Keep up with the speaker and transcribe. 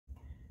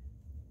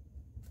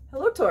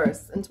Hello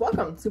Taurus, and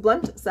welcome to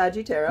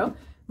Bluntsaggie Tarot.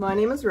 My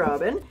name is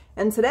Robyn,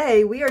 and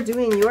today we are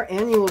doing your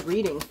annual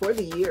reading for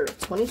the year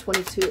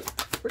 2022.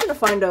 We're going to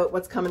find out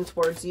what's coming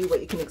towards you, what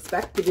you can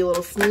expect, give you a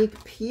little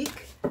sneak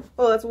peek.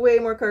 Oh, that's way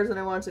more cards than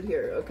I wanted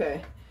here.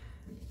 Okay.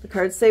 The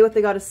cards say what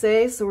they got to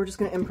say, so we're just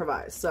going to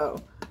improvise.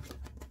 So,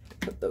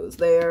 put those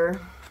there.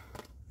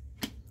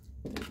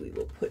 And we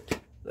will put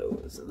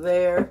those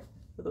there.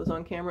 Are those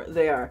on camera?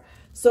 They are.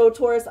 So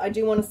Taurus, I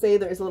do want to say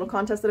there is a little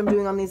contest that I'm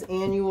doing on these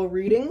annual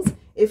readings.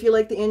 If you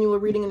like the annual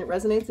reading and it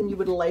resonates and you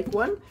would like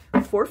one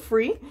for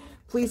free,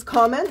 please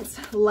comment,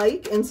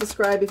 like, and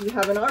subscribe if you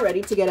haven't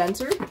already to get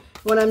entered.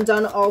 When I'm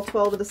done all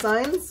 12 of the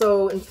signs,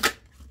 so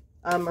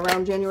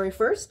around January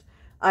 1st,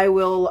 I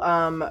will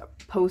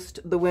post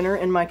the winner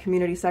in my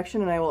community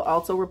section, and I will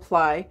also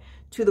reply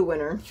to the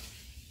winner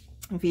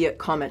via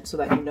comment so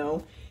that you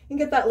know and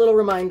get that little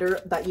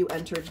reminder that you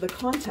entered the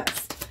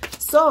contest.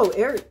 So,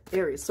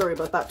 Aries, sorry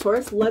about that,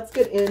 Taurus. Let's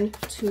get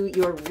into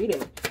your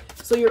reading.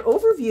 So your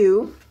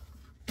overview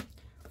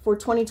for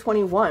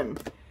 2021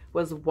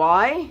 was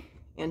why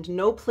and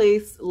no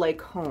place like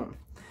home.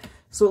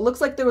 So it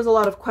looks like there was a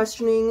lot of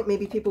questioning.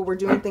 Maybe people were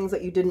doing things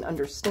that you didn't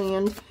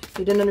understand.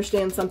 You didn't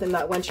understand something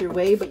that went your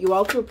way, but you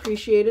also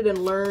appreciated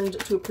and learned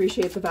to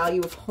appreciate the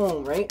value of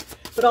home, right?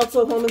 But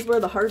also home is where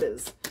the heart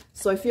is.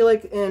 So I feel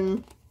like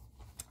in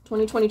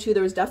 2022,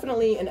 there was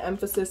definitely an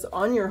emphasis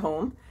on your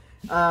home.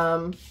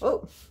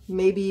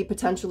 Maybe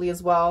potentially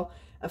as well,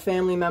 a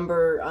family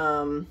member,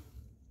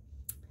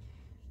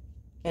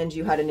 and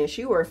you had an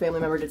issue, or a family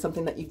member did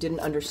something that you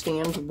didn't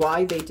understand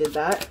why they did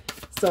that.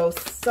 So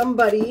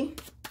somebody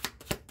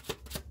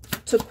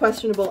took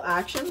questionable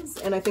actions,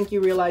 and I think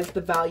you realized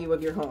the value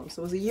of your home.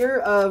 So it was a year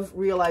of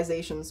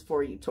realizations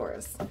for you,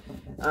 Taurus. We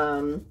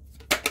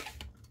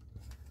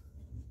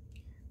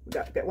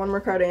got to get one more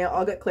card, and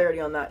I'll get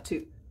clarity on that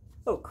too.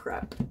 Oh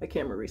crap, my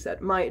camera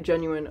reset. My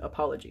genuine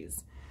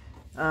apologies.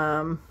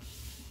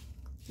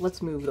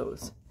 Let's move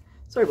those.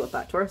 Sorry about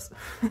that, Taurus.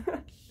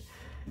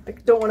 I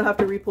don't want to have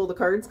to re-pull the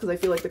cards because I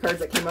feel like the cards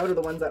that came out are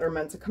the ones that are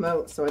meant to come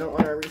out, so I don't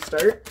want to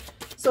restart.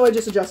 So I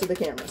just adjusted the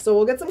camera. So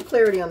we'll get some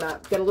clarity on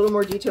that, get a little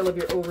more detail of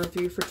your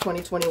overview for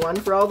 2021.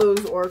 For all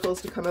those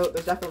oracles to come out,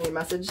 there's definitely a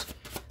message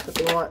that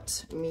they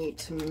want me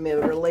to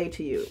relay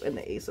to you in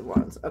the Ace of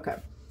Wands. Okay,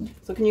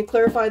 so can you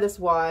clarify this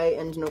why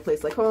and no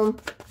place like home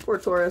for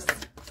Taurus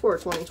for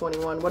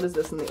 2021? What is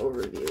this in the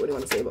overview? What do you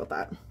want to say about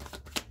that?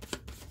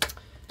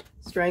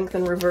 Strength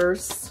in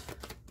reverse.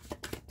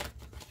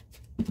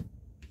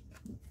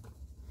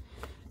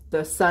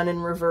 The Sun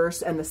in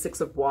reverse and the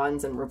Six of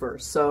Wands in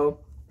reverse. So,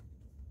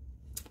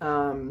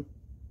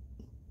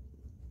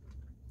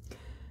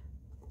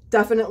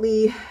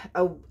 definitely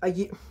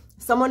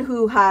someone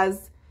who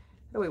has,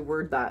 how do I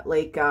word that?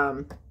 Like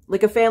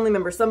a family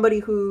member, somebody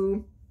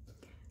who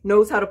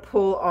knows how to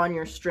pull on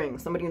your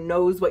strings, somebody who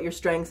knows what your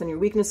strengths and your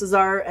weaknesses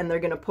are, and they're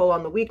going to pull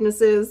on the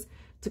weaknesses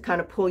to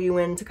kind of pull you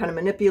in, to kind of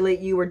manipulate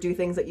you or do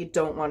things that you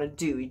don't want to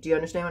do. Do you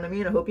understand what I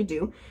mean? I hope you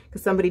do,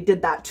 because somebody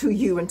did that to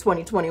you in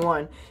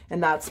 2021,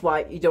 and that's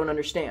why you don't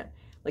understand.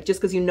 Like, just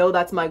because you know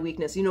that's my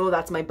weakness, you know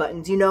that's my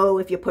buttons, you know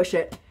if you push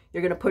it,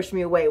 you're going to push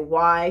me away.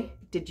 Why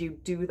did you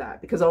do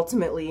that? Because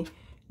ultimately,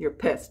 you're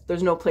pissed.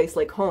 There's no place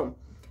like home.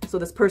 So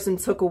this person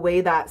took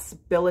away that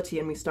stability,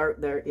 and we start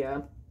there,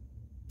 yeah.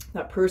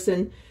 That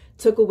person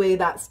took away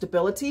that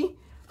stability.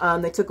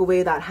 They took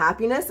away that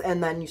happiness,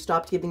 and then you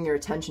stopped giving your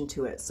attention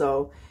to it.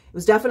 So it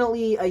was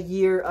definitely a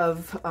year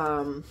of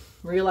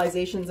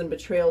realizations and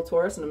betrayal,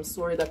 Taurus, and I'm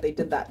sorry that they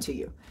did that to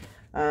you.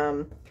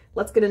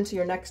 Let's get into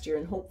your next year,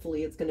 and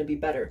hopefully it's going to be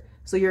better.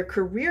 So your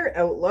career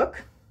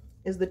outlook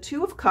is the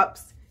Two of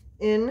Cups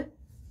in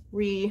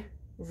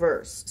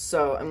reverse.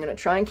 So I'm going to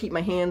try and keep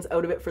my hands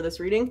out of it for this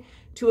reading.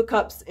 Two of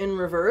Cups in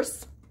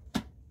reverse.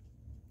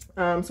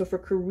 So for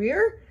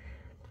career,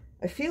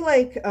 I feel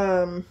like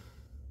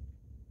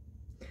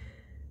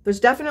there's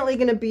definitely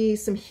going to be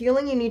some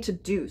healing you need to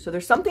do. So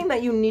there's something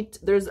that you need,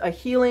 there's a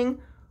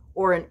healing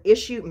or an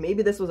issue.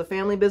 Maybe this was a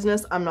family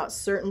business. I'm not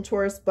certain,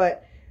 Taurus,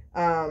 but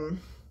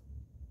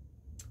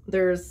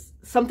there's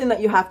something that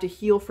you have to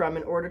heal from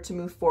in order to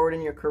move forward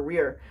in your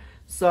career.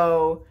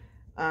 So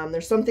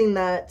there's something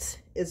that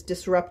is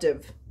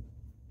disruptive.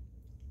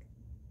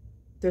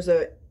 There's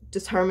a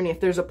disharmony. If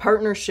there's a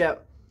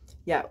partnership,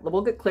 yeah,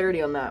 we'll get clarity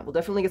on that. We'll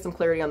definitely get some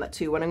clarity on that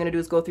too. What I'm going to do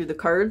is go through the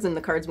cards, and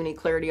the cards we need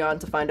clarity on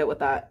to find out what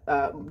that,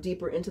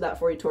 deeper into that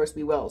for you, Taurus,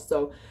 we will.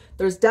 So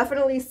there's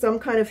definitely some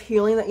kind of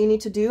healing that you need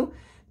to do.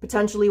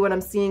 Potentially what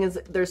I'm seeing is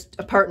there's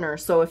a partner.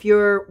 So if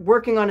you're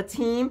working on a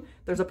team,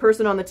 there's a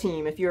person on the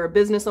team. If you're a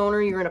business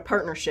owner, you're in a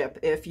partnership.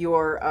 If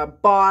you're a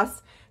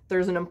boss,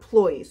 there's an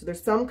employee. So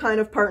there's some kind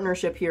of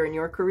partnership here in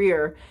your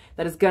career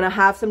that is going to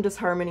have some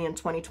disharmony in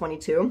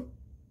 2022.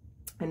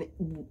 And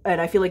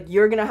I feel like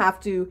you're going to have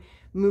to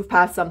move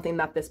past something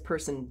that this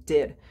person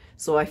did.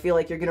 So I feel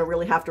like you're going to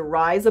really have to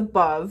rise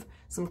above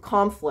some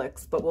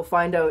conflicts, but we'll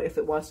find out if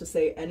it wants to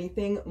say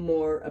anything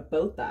more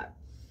about that.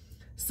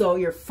 So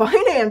your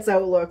finance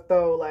outlook,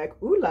 though, like,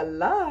 ooh la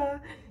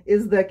la,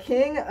 is the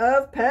King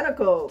of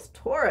Pentacles,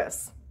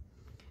 Taurus.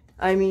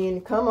 I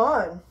mean, come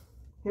on.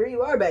 here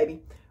you are,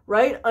 baby,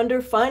 right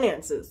under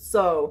finances.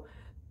 So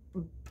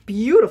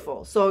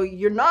beautiful. So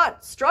you're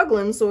not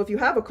struggling. So if you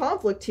have a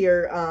conflict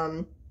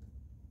here,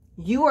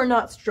 you are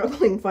not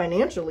struggling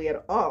financially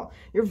at all.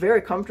 You're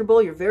very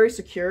comfortable. You're very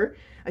secure.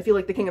 I feel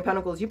like the King of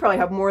Pentacles, you probably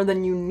have more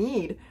than you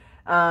need.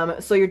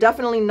 So you're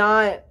definitely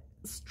not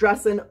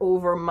stressing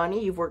over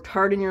money. You've worked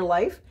hard in your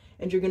life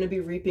and you're going to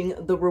be reaping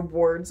the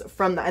rewards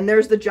from that. And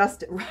there's the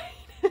justice, right?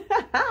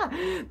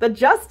 The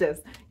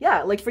justice.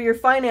 Yeah, like for your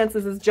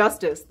finances is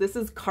justice. This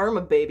is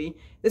karma, baby.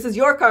 This is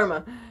your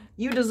karma.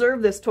 You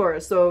deserve this,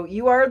 Taurus. So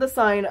you are the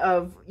sign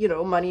of, you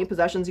know, money and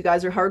possessions. You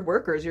guys are hard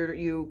workers.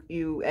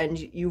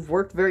 You've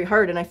worked very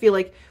hard. And I feel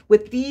like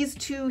with these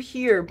two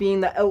here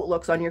being the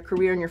outlooks on your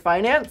career and your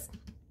finance,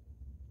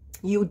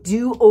 you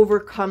do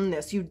overcome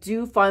this. You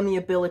do find the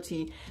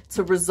ability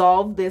to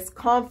resolve this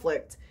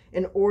conflict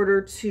in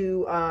order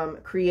to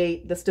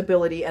create the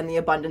stability and the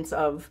abundance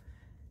of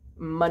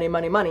money,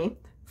 money, money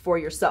for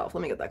yourself.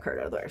 Let me get that card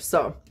out of there.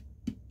 So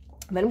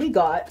then we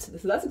got,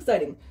 that's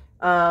exciting.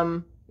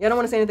 Yeah, I don't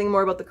want to say anything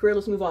more about the career.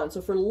 Let's move on.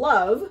 So for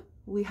love,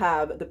 we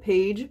have the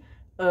Page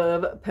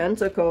of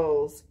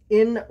Pentacles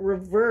in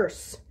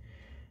reverse.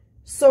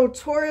 So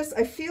Taurus,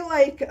 I feel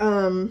like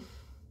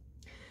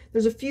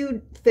there's a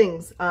few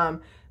things. I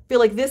feel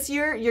like this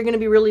year you're going to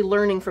be really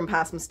learning from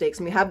past mistakes.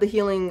 And we have the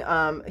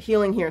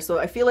healing here. So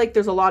I feel like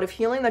there's a lot of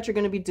healing that you're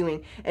going to be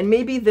doing. And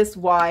maybe this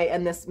why,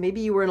 and this,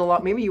 maybe you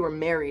were maybe you were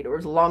married or it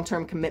was a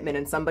long-term commitment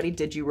and somebody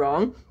did you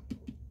wrong.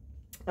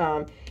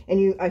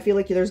 I feel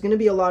like there's going to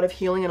be a lot of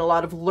healing and a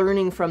lot of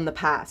learning from the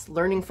past,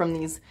 learning from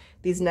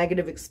these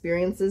negative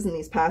experiences and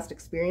these past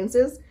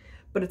experiences,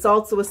 but it's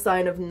also a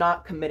sign of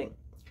not committing.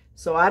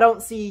 So I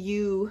don't see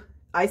you,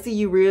 I see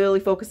you really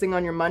focusing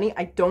on your money.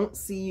 I don't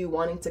see you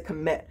wanting to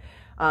commit.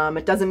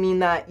 It doesn't mean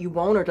that you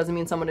won't, or it doesn't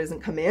mean someone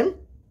doesn't come in,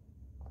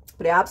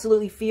 but I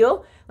absolutely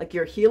feel like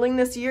you're healing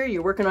this year.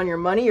 You're working on your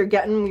money. You're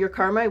getting your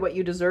karma, what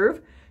you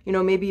deserve. You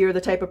know, maybe you're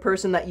the type of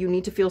person that you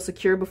need to feel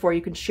secure before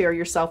you can share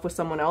yourself with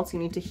someone else. You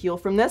need to heal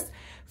from this.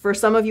 For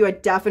some of you, I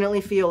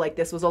definitely feel like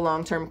this was a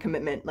long-term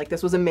commitment. Like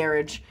this was a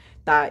marriage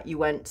that you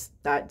went,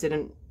 that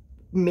didn't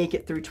make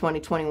it through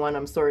 2021.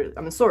 I'm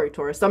sorry,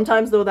 Taurus.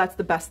 Sometimes though, that's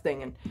the best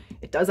thing. And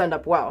it does end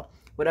up well,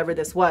 whatever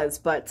this was.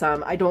 But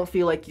I don't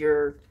feel like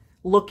you're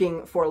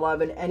looking for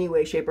love in any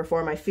way, shape or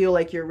form. I feel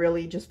like you're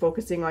really just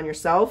focusing on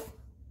yourself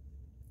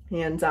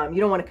and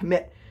you don't want to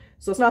commit.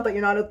 So it's not that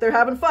you're not out there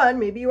having fun.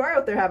 Maybe you are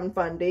out there having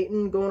fun,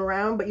 dating, going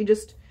around, but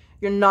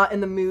you're not in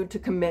the mood to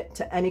commit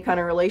to any kind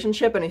of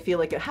relationship. And I feel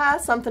like it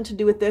has something to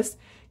do with this.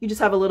 You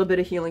just have a little bit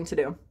of healing to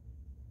do.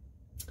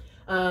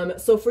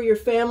 So for your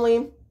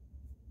family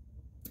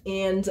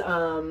and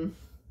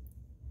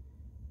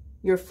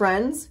your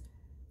friends,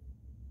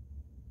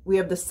 we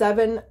have the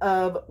Seven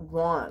of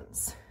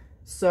Wands.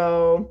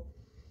 So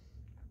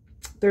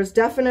there's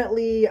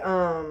definitely,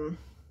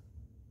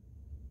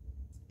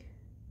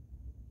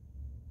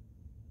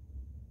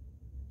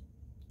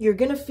 you're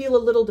going to feel a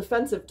little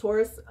defensive,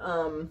 Taurus.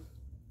 I'm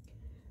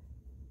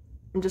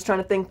just trying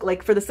to think,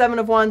 like for the Seven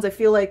of Wands, I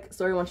feel like,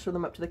 sorry, I want to show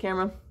them up to the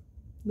camera.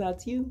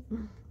 That's you.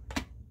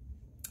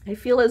 I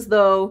feel as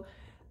though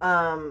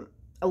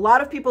a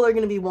lot of people are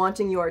going to be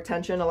wanting your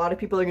attention. A lot of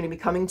people are going to be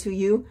coming to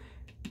you.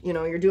 You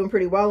know, you're doing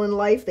pretty well in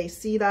life. They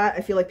see that.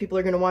 I feel like people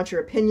are going to want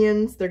your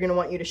opinions. They're going to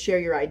want you to share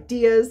your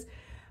ideas.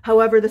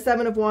 However, the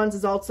Seven of Wands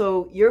is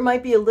also, you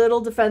might be a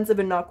little defensive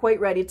and not quite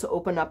ready to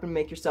open up and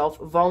make yourself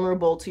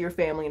vulnerable to your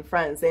family and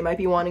friends. They might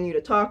be wanting you to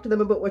talk to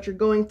them about what you're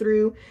going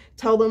through,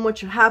 tell them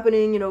what's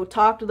happening, you know,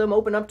 talk to them,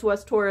 open up to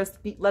us, Taurus,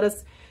 let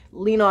us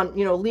lean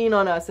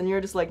on us. And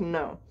you're just like,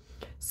 no.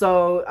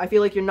 So I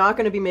feel like you're not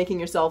going to be making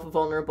yourself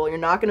vulnerable. You're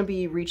not going to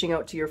be reaching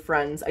out to your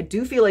friends. I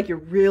do feel like you're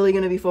really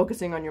going to be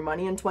focusing on your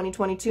money in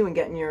 2022 and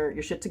getting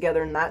your shit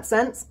together in that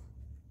sense.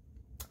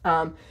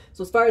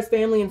 So as far as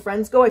family and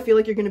friends go, I feel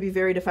like you're going to be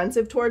very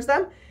defensive towards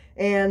them.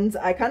 And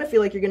I kind of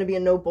feel like you're going to be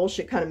in no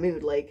bullshit kind of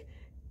mood. Like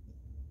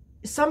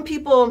some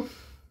people,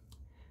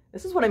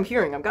 this is what I'm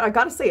hearing. I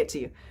got to say it to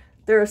you.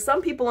 There are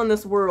some people in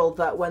this world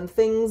that when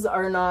things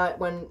are not,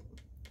 when,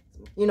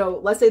 you know,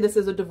 let's say this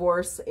is a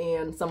divorce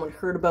and someone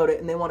heard about it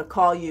and they want to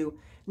call you,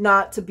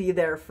 not to be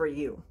there for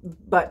you,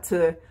 but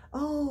to,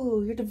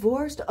 oh, you're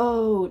divorced?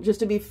 Oh, just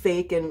to be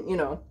fake. And you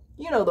know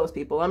those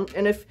people.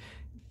 And if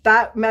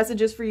that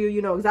message is for you,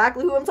 you know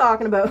exactly who I'm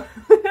talking about.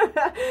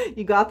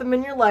 You got them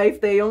in your life.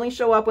 They only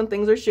show up when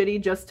things are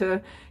shitty just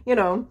to, you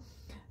know,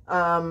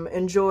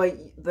 enjoy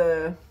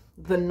the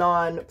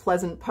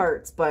non-pleasant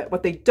parts. But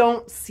what they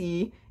don't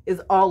see is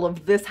all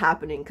of this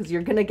happening because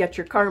you're going to get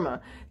your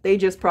karma. They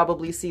just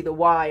probably see the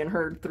why and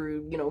heard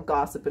through, you know,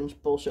 gossip and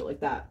bullshit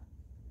like that.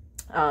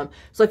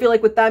 So I feel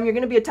like with them, you're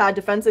going to be a tad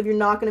defensive. You're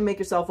not going to make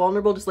yourself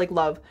vulnerable, just like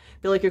love.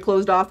 I feel like you're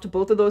closed off to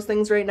both of those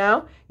things right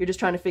now. You're just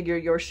trying to figure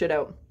your shit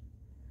out.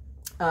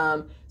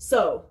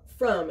 So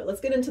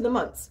let's get into the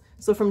months.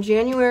 So from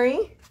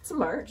January to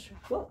March,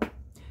 well,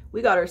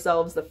 we got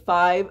ourselves the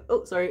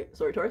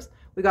Taurus.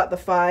 We got the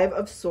Five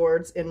of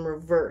Swords in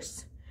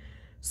reverse.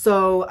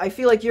 So I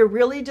feel like you're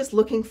really just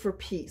looking for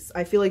peace.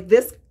 I feel like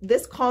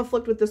this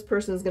conflict with this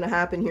person is going to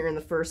happen here in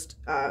the first,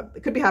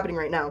 it could be happening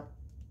right now,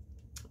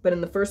 but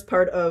in the first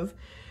part of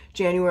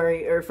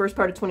January or first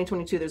part of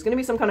 2022, there's going to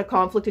be some kind of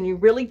conflict, and you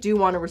really do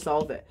want to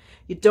resolve it.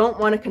 You don't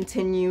want to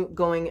continue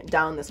going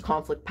down this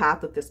conflict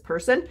path with this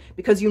person,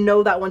 because you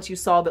know that once you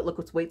solve it, look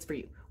what waits for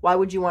you. Why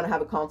would you want to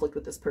have a conflict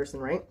with this person,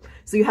 right?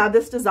 So you have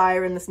this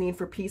desire and this need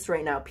for peace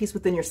right now. Peace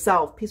within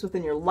yourself, peace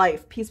within your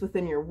life, peace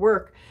within your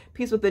work,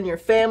 peace within your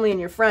family and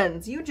your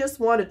friends. You just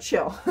want to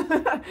chill.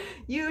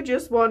 You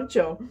just want to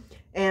chill.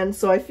 And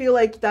so I feel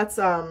like that's,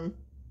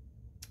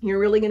 you're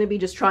really going to be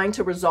just trying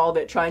to resolve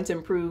it, trying to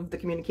improve the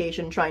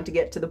communication, trying to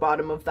get to the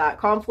bottom of that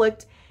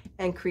conflict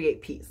and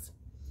create peace.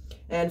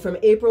 And from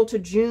April to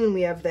June,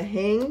 we have the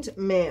Hanged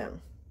Man.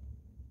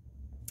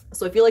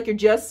 So I feel like you're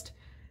just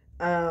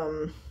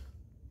handing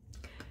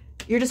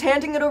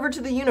it over to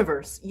the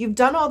universe. You've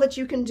done all that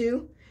you can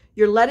do.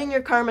 You're letting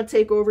your karma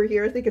take over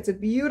here. I think it's a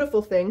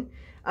beautiful thing.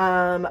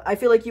 I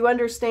feel like you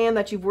understand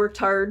that you've worked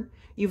hard.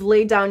 You've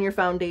laid down your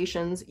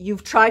foundations.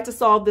 You've tried to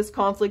solve this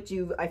conflict.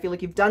 I feel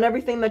like you've done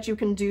everything that you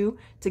can do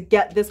to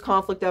get this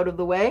conflict out of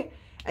the way,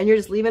 and you're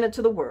just leaving it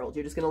to the world.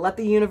 You're just going to let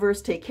the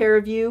universe take care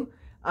of you.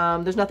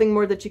 There's nothing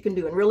more that you can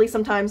do. And really,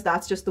 sometimes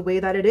that's just the way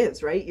that it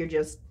is, right?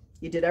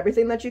 You did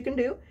everything that you can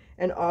do,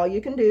 and all you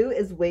can do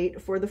is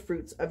wait for the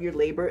fruits of your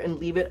labor and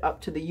leave it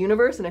up to the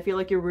universe. And I feel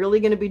like you're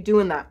really going to be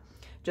doing that.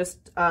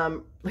 Just,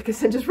 like I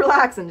said, just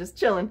relaxing, just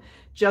chilling,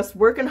 just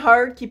working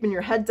hard, keeping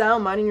your head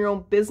down, minding your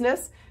own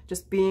business,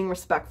 just being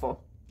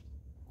respectful.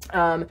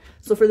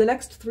 So for the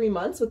next 3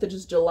 months, which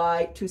is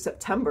July to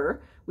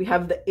September, we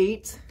have the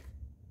Eight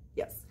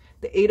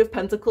of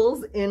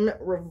Pentacles in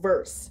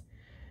reverse.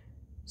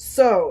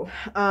 So,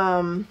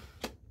 I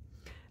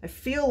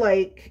feel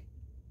like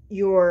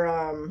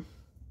you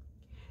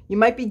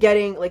might be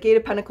getting, like, Eight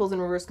of Pentacles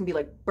in reverse can be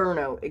like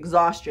burnout,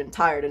 exhaustion,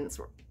 tired, and it's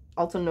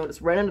also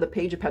noticed right under the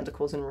Page of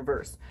Pentacles in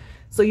reverse.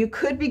 So you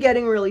could be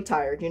getting really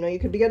tired. You know, you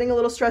could be getting a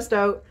little stressed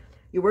out.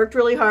 You worked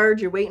really hard.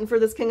 You're waiting for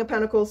this King of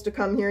Pentacles to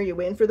come here. You're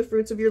waiting for the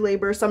fruits of your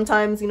labor.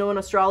 Sometimes, you know, in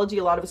astrology,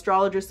 a lot of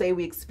astrologers say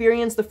we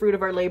experience the fruit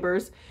of our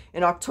labors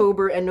in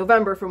October and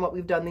November from what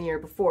we've done the year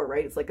before,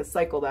 right? It's like a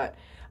cycle that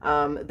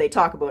they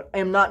talk about. I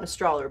am not an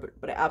astrologer,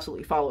 but I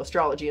absolutely follow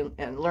astrology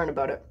and learn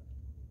about it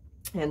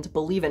and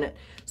believe in it.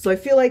 So I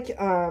feel like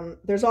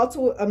there's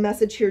also a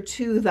message here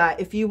too,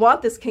 that if you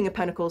want this King of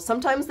Pentacles,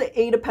 sometimes the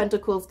Eight of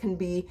Pentacles can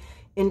be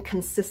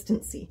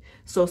inconsistency,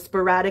 so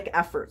sporadic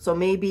effort. So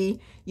maybe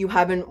you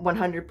haven't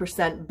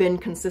 100% been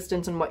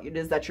consistent in what it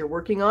is that you're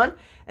working on,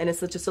 and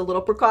it's just a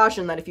little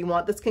precaution that if you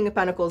want this King of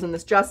Pentacles and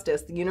this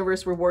justice, the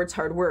universe rewards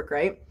hard work,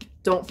 right?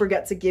 Don't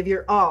forget to give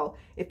your all.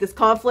 If this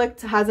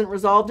conflict hasn't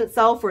resolved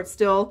itself, or it's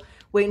still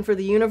waiting for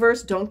the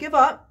universe, don't give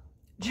up.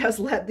 Just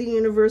let the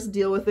universe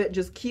deal with it.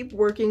 Just keep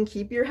working,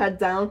 keep your head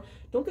down.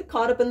 Don't get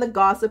caught up in the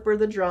gossip or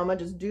the drama.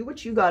 Just do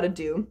what you got to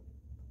do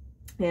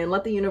and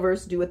let the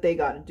universe do what they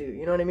got to do.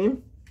 You know what I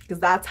mean? Because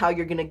that's how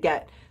you're going to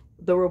get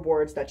the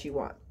rewards that you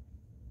want.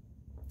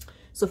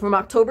 So from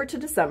October to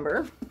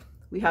December,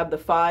 we have the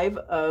Five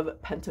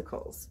of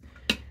Pentacles.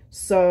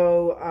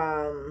 So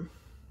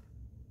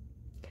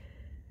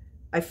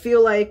I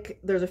feel like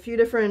there's a few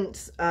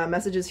different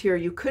messages here.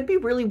 You could be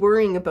really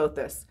worrying about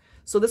this.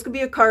 So this could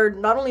be a card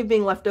not only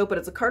being left out, but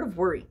it's a card of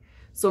worry.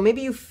 So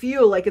maybe you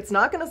feel like it's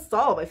not going to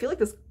solve. I feel like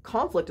this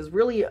conflict is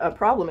really a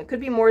problem. It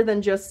could be more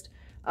than just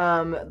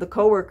the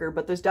coworker,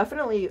 but there's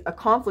definitely a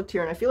conflict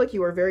here. And I feel like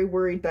you are very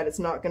worried that it's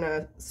not going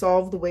to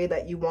solve the way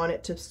that you want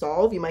it to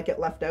solve. You might get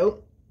left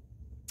out,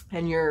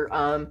 and you're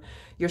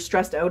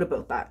stressed out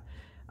about that.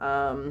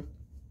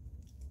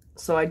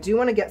 So I do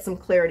want to get some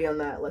clarity on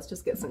that. Let's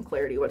just get some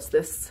clarity. What's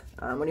this?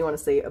 What do you want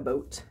to say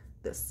about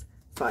this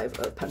Five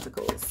of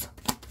Pentacles?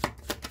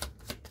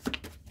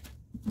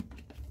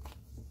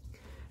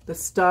 The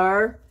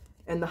Star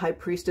and the High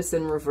Priestess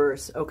in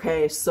reverse.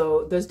 Okay,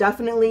 so there's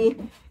definitely,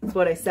 that's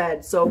what I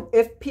said. So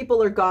if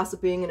people are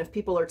gossiping and if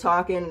people are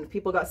talking and if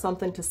people got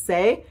something to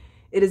say,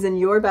 it is in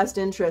your best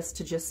interest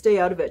to just stay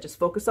out of it. Just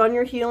focus on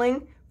your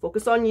healing,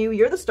 focus on you.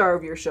 You're the star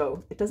of your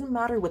show. It doesn't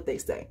matter what they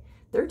say.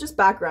 They're just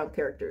background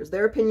characters.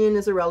 Their opinion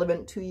is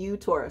irrelevant to you,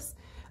 Taurus.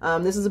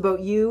 This is about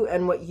you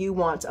and what you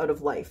want out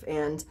of life.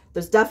 And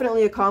there's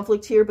definitely a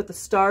conflict here, but the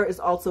Star is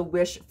also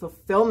wish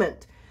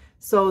fulfillment.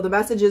 So the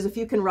message is, if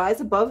you can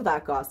rise above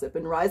that gossip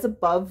and rise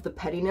above the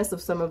pettiness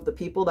of some of the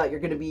people that you're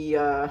going to be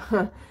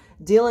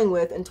dealing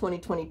with in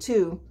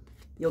 2022,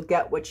 you'll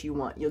get what you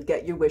want. You'll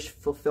get your wish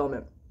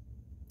fulfillment.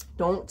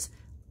 Don't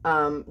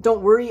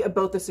worry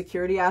about the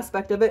security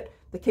aspect of it.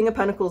 The King of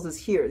Pentacles is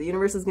here. The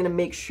universe is going to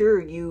make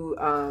sure you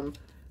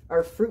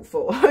are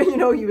fruitful. You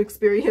know, you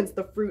experience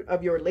the fruit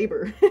of your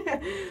labor.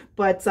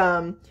 But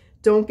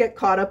don't get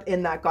caught up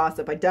in that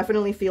gossip. I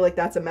definitely feel like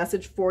that's a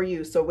message for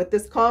you. So with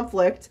this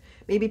conflict,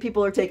 maybe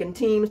people are taking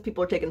teams,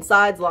 people are taking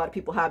sides. A lot of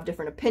people have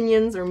different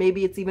opinions, or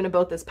maybe it's even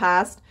about this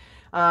past.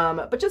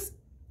 But just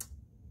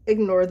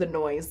ignore the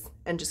noise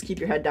and just keep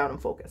your head down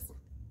and focus.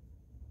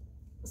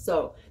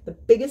 So the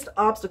biggest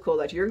obstacle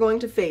that you're going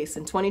to face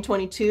in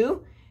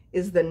 2022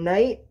 is the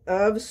Knight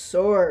of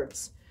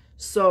Swords.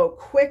 So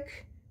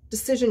quick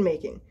decision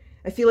making.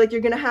 I feel like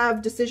you're going to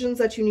have decisions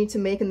that you need to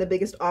make, and the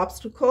biggest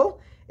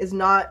obstacle is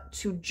not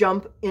to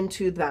jump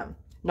into them,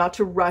 not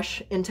to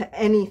rush into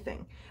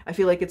anything. I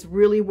feel like it's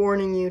really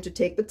warning you to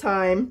take the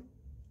time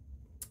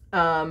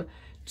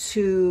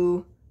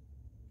to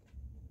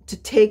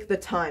take the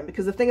time,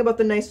 because the thing about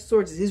the Knight of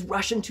Swords is he's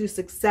rushing to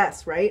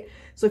success, right?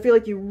 So I feel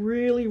like you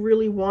really,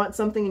 really want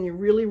something and you're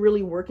really,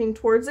 really working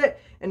towards it.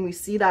 And we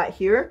see that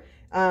here.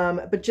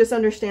 But just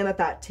understand that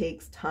that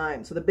takes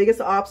time. So the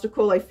biggest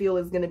obstacle I feel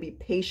is going to be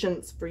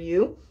patience for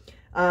you,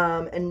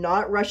 and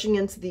not rushing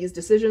into these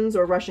decisions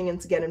or rushing in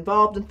to get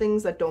involved in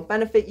things that don't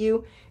benefit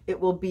you. It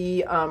will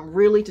be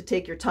really to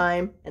take your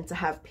time and to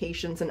have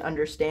patience and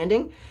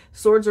understanding.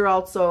 Swords are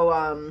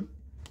also...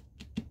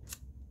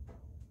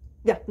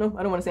 yeah, no,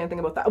 I don't want to say anything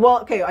about that.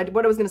 Well, okay,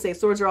 what I was going to say,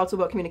 swords are also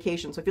about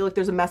communication. So I feel like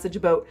there's a message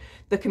about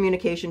the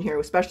communication here,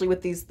 especially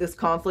with this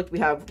conflict we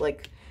have,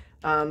 like,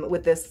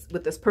 with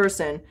this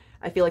person.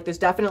 I feel like there's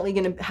definitely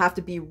going to have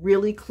to be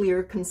really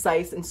clear,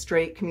 concise, and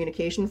straight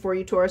communication for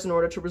you, Taurus, in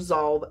order to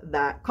resolve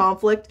that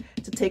conflict,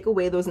 to take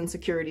away those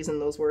insecurities and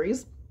those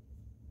worries.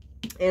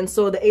 And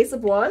so the Ace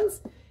of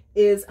Wands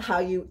is how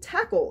you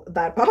tackle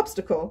that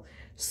obstacle.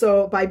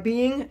 So by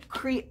being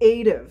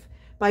creative,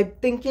 by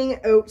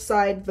thinking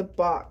outside the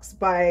box,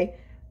 by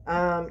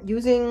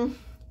using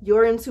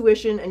your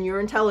intuition and your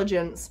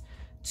intelligence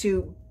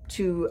to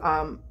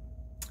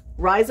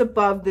rise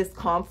above this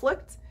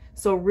conflict.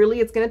 So really,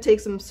 it's going to take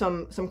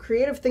some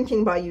creative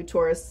thinking by you,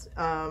 Taurus,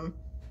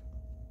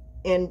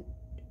 and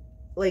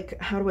like,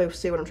 how do I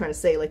say what I'm trying to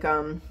say? Like,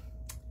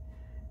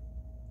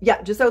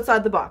 yeah, just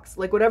outside the box.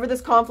 Like, whatever this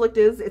conflict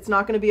is, it's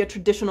not going to be a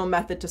traditional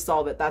method to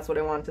solve it. That's what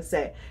I wanted to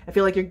say. I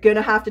feel like you're going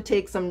to have to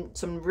take some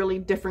really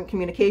different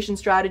communication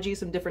strategies,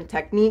 some different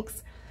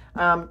techniques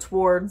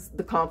towards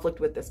the conflict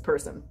with this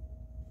person.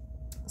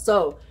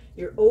 So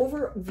your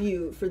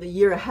overview for the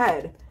year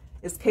ahead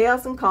is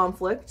chaos and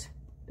conflict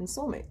and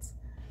soulmates.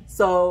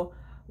 So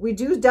we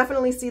do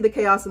definitely see the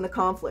chaos and the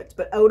conflict,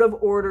 but out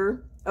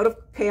of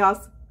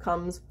chaos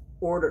comes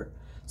order.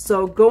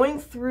 So going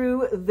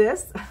through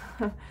this,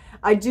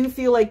 I do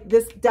feel like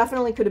this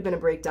definitely could have been a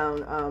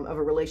breakdown of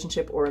a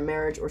relationship or a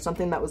marriage or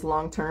something that was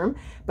long-term.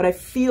 But I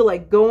feel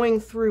like going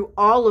through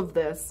all of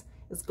this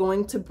is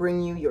going to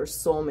bring you your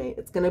soulmate.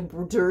 It's going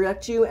to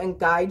direct you and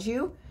guide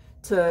you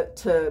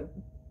to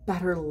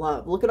better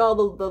love. Look at all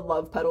the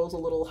love petals, the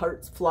little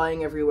hearts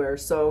flying everywhere.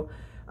 So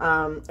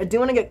I do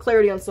want to get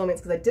clarity on soulmates,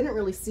 because I didn't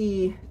really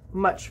see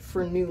much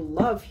for new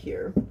love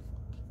here.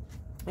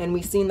 And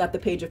we've seen that the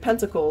Page of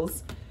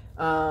Pentacles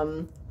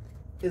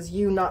is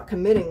you not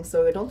committing.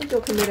 So I don't think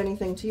you'll commit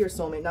anything to your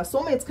soulmate. Now,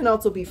 soulmates can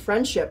also be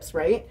friendships,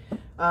 right?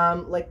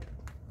 Like,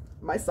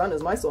 my son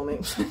is my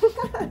soulmate.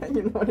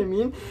 You know what I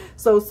mean?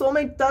 So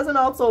soulmate doesn't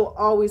also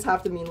always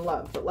have to mean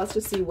love. But let's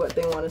just see what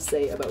they want to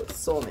say about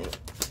soulmate.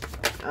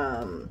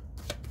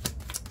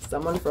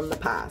 Someone from the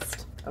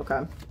past.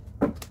 Okay.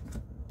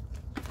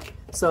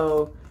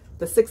 So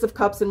the Six of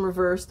Cups in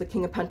reverse, the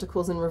King of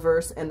Pentacles in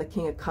reverse, and the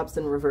King of Cups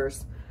in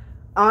reverse.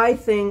 I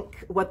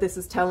think what this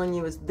is telling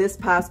you is this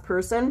past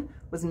person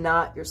was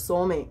not your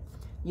soulmate.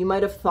 You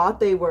might have thought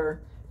they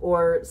were,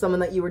 or someone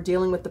that you were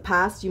dealing with the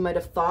past, you might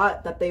have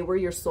thought that they were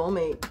your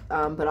soulmate,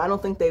 but I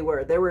don't think they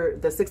were. They were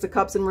the Six of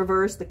Cups in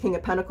reverse, the King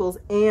of Pentacles,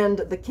 and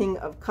the King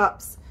of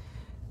Cups.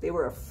 They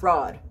were a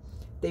fraud.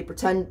 They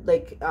pretend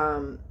like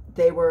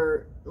they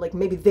were, like,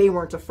 maybe they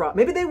weren't a fraud.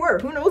 Maybe they were.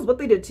 Who knows what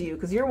they did to you,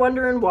 because you're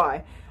wondering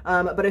why.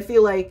 But I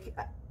feel like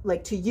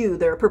to you,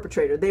 they're a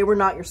perpetrator. They were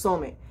not your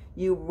soulmate.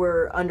 You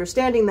were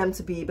understanding them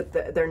to be, but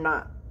they're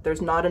not.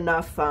 There's not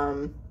enough.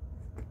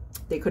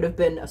 They could have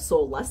been a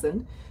soul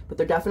lesson, but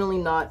they're definitely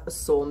not a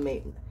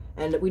soulmate.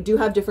 And we do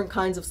have different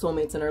kinds of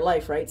soulmates in our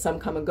life, right? Some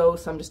come and go.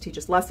 Some just teach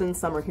us lessons.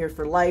 Some are here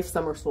for life.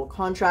 Some are soul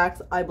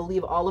contracts. I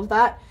believe all of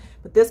that.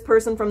 But this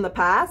person from the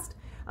past,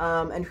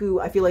 and who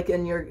I feel like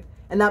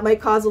and that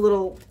might cause a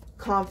little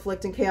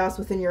conflict and chaos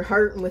within your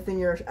heart and within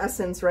your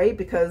essence, right?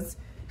 Because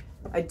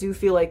I do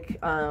feel like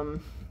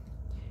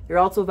you're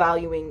also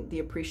valuing the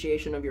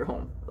appreciation of your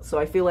home. So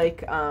I feel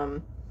like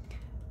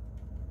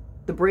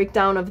the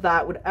breakdown of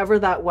that, whatever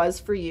that was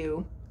for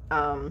you,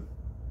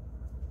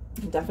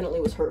 definitely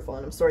was hurtful.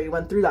 And I'm sorry you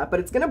went through that, but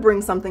it's going to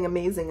bring something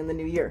amazing in the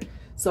new year.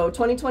 So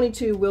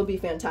 2022 will be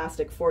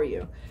fantastic for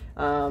you.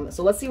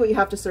 So let's see what you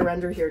have to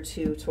surrender here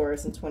to,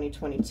 Taurus, in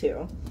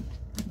 2022.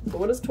 So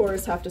what does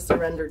Taurus have to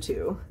surrender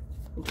to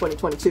in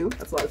 2022?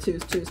 That's a lot of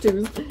twos.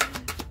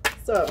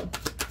 So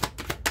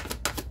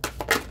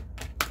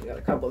we got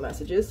a couple of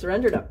messages.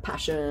 Surrender to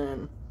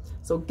passion.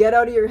 So get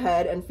out of your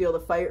head and feel the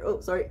fire.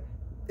 Oh, sorry.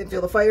 And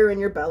feel the fire in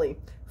your belly.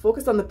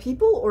 Focus on the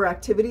people or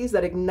activities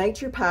that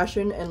ignite your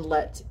passion and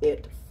let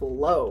it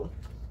flow.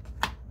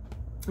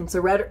 And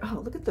surrender.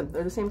 Oh, look at them.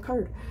 They're the same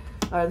card.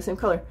 The same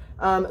color.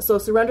 So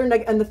surrender.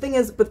 And the thing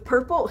is, with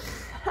purple,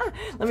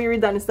 let me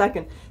read that in a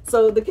second.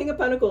 So the King of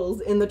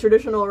Pentacles in the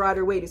traditional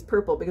Rider-Waite is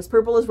purple, because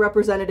purple is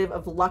representative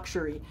of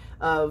luxury,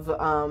 of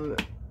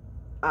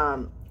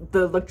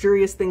the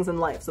luxurious things in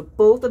life. So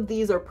both of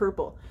these are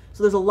purple.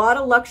 So there's a lot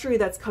of luxury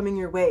that's coming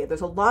your way.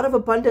 There's a lot of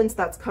abundance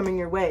that's coming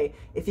your way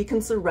if you can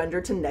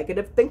surrender to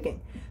negative thinking.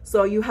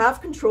 So you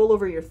have control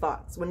over your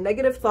thoughts. When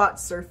negative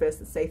thoughts surface,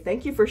 say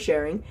thank you for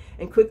sharing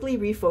and quickly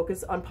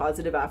refocus on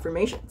positive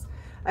affirmations.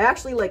 I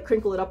actually like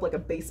crinkle it up like a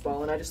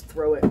baseball and I just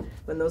throw it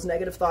when those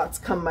negative thoughts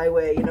come my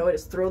way. You know, I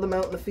just throw them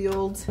out in the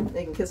field.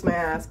 They can kiss my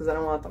ass because I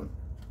don't want them.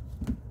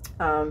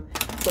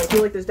 So I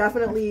feel like there's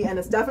definitely, and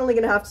it's definitely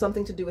going to have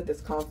something to do with this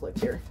conflict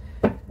here.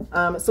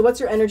 So what's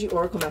your energy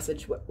oracle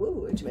message? What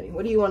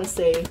do you want to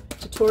say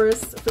to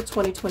Taurus for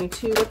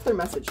 2022? What's their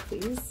message,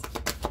 please?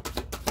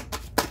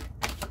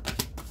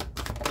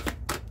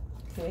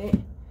 Okay.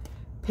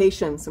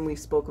 Patience, and we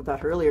spoke of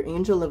that earlier.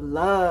 Angel of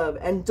love,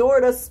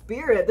 Endorta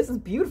spirit. This is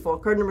beautiful.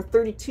 Card number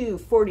 32,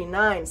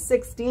 49,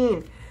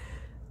 16.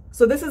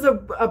 So this is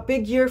a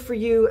big year for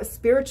you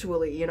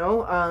spiritually, you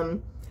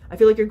know. I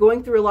feel like you're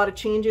going through a lot of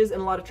changes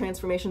and a lot of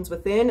transformations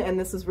within, and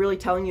this is really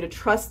telling you to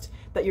trust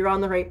that you're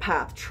on the right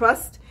path.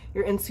 Trust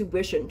your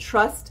intuition.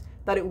 Trust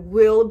that it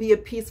will be a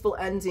peaceful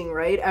ending,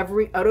 right?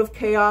 Out of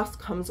chaos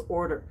comes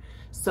order.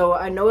 So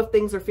I know if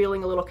things are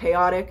feeling a little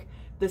chaotic,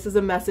 this is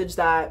a message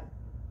that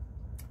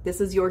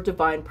this is your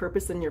divine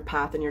purpose in your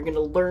path, and you're going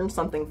to learn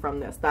something from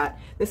this, that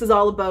this is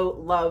all about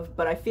love.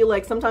 But I feel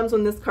like sometimes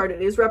when this card,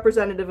 it is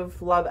representative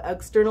of love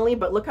externally,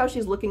 but look how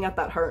she's looking at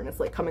that heart and it's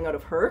like coming out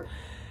of her.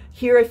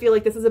 Here, I feel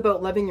like this is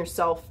about loving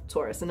yourself,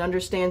 Taurus, and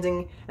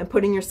understanding and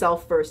putting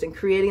yourself first and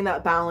creating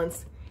that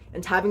balance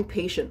and having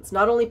patience.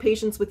 Not only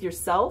patience with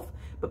yourself,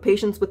 but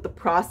patience with the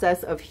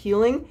process of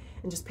healing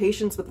and just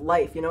patience with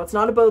life. You know, it's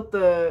not about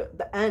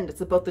the end. It's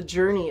about the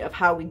journey of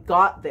how we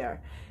got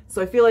there.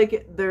 So I feel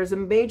like there's a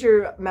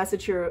major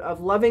message here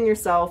of loving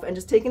yourself and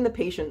just taking the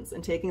patience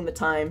and taking the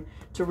time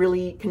to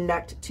really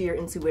connect to your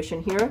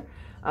intuition here.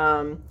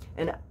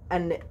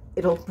 And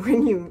it'll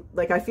bring you,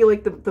 like, I feel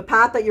like the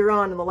path that you're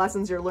on and the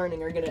lessons you're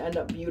learning are going to end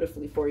up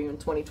beautifully for you in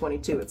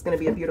 2022. It's going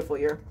to be a beautiful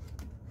year.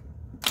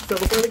 So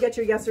before we get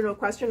your yes or no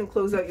question and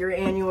close out your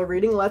annual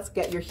reading, let's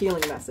get your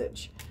healing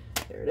message.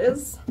 There it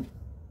is.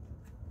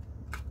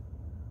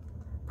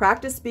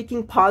 Practice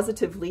speaking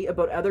positively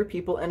about other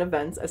people and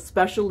events,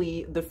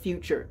 especially the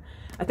future.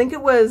 I think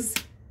it was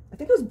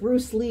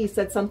Bruce Lee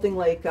said something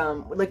like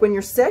when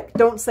you're sick,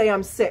 don't say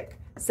I'm sick.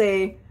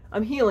 Say,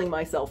 I'm healing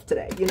myself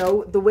today. You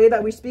know, the way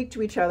that we speak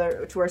to each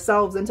other, to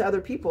ourselves and to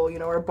other people, you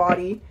know, our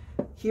body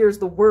hears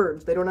the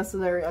words. They don't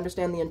necessarily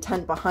understand the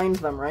intent behind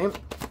them, right?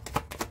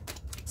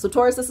 So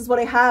Taurus, this is what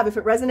I have. If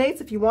it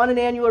resonates, if you want an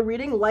annual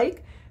reading,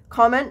 like,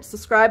 comment,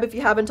 subscribe if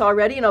you haven't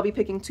already, and I'll be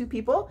picking two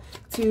people,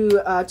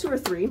 two or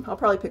three. I'll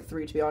probably pick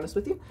three, to be honest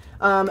with you,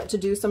 to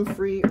do some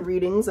free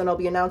readings, and I'll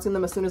be announcing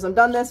them as soon as I'm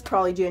done this,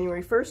 probably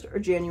January 1st or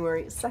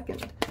January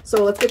 2nd.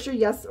 So let's get your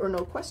yes or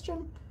no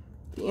question.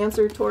 The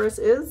answer, Taurus,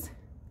 is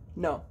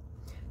no.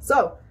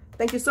 So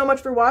thank you so much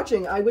for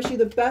watching. I wish you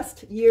the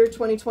best year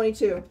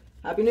 2022.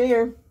 Happy New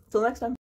Year. Till next time.